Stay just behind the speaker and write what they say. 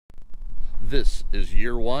This is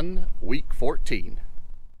year 1, week 14.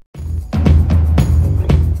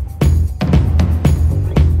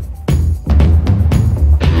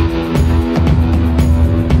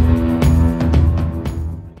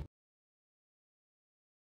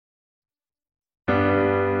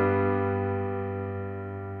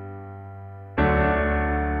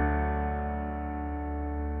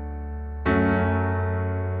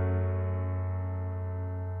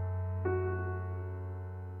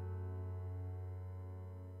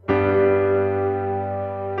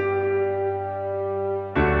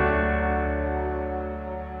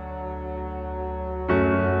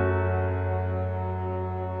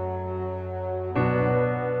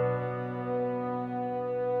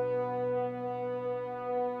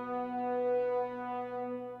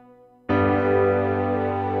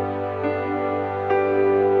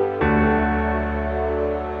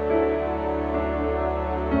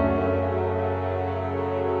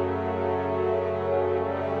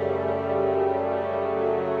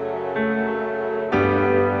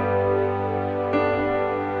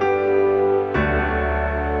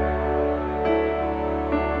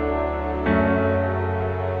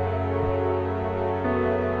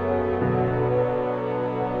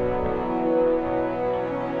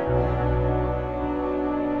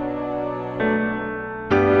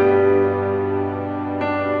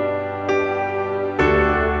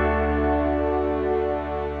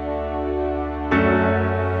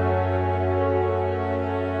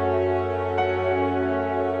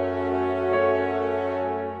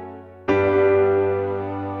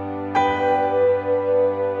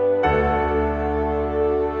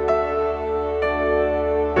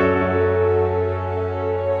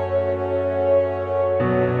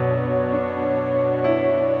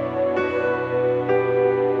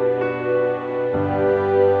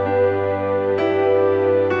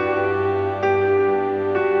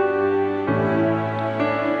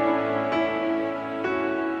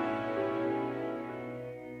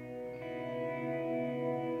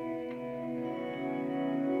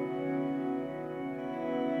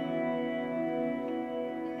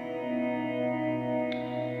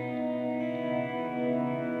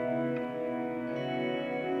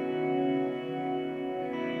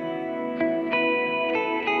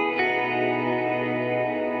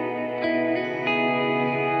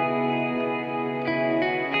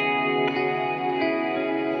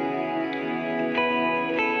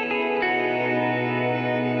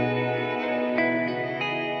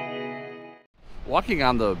 Walking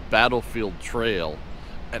on the Battlefied Trail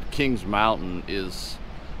at Kings Mountain is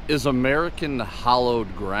American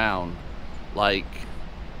hallowed ground, like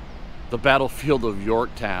the battlefield of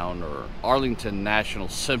Yorktown or Arlington National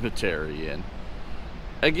Cemetery. And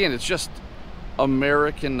again, it's just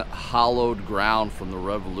American hallowed ground from the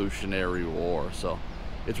Revolutionary War. So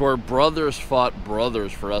it's where brothers fought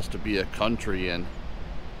brothers for us to be a country, and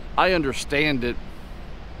I understand it,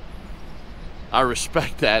 I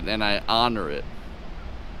respect that, and I honor it.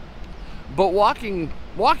 But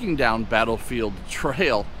walking down Battlefied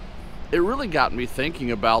Trail, it really got me thinking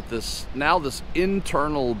about this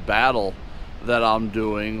internal battle that I'm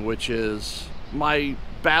doing, which is my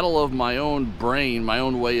battle of my own brain, my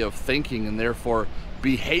own way of thinking, and therefore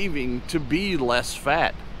behaving to be less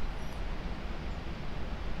fat.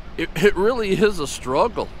 It really is a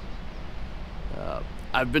struggle.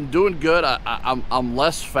 I've been doing good. I'm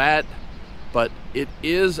less fat, but it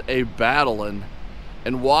is a battle,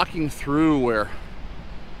 and walking through where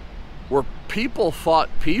people fought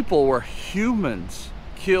people, where humans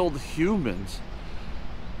killed humans,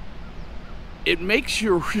 it makes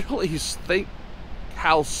you really think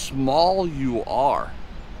how small you are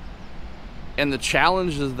and the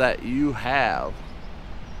challenges that you have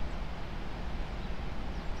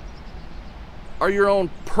are your own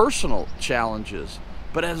personal challenges.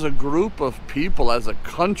 But as a group of people, as a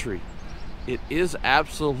country, it is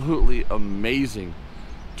absolutely amazing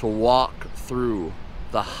to walk through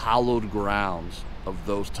the hallowed grounds of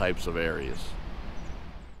those types of areas.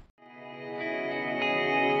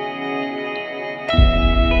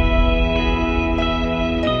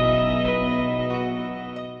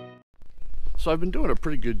 So I've been doing a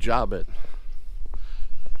pretty good job at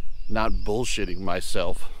not bullshitting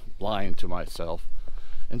myself, lying to myself.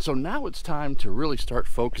 And so now it's time to really start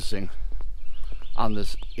focusing on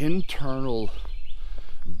this internal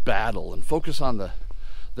battle and focus on the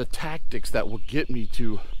tactics that will get me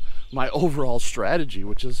to my overall strategy,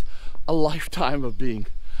 which is a lifetime of being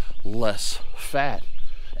less fat.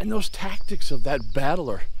 And those tactics of that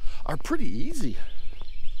battle are pretty easy.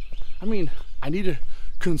 I mean, I need to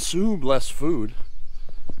consume less food.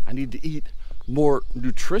 I need to eat more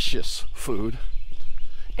nutritious food.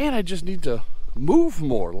 And I just need to move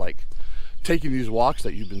more, like taking these walks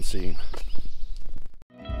that you've been seeing.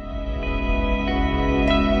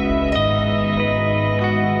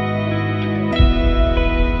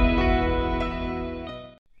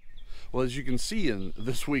 Well, as you can see in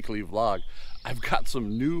this weekly vlog, I've got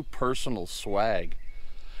some new personal swag.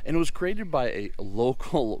 And it was created by a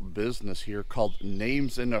local business here called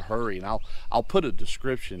Names in a Hurry. And I'll put a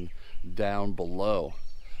description down below.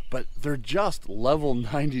 But they're just level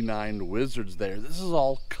 99 wizards there. This is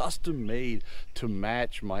all custom made to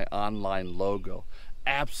match my online logo.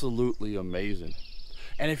 Absolutely amazing.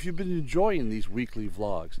 And if you've been enjoying these weekly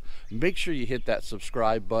vlogs, make sure you hit that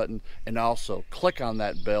subscribe button and also click on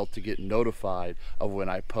that bell to get notified of when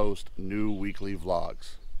I post new weekly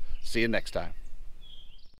vlogs. See you next time.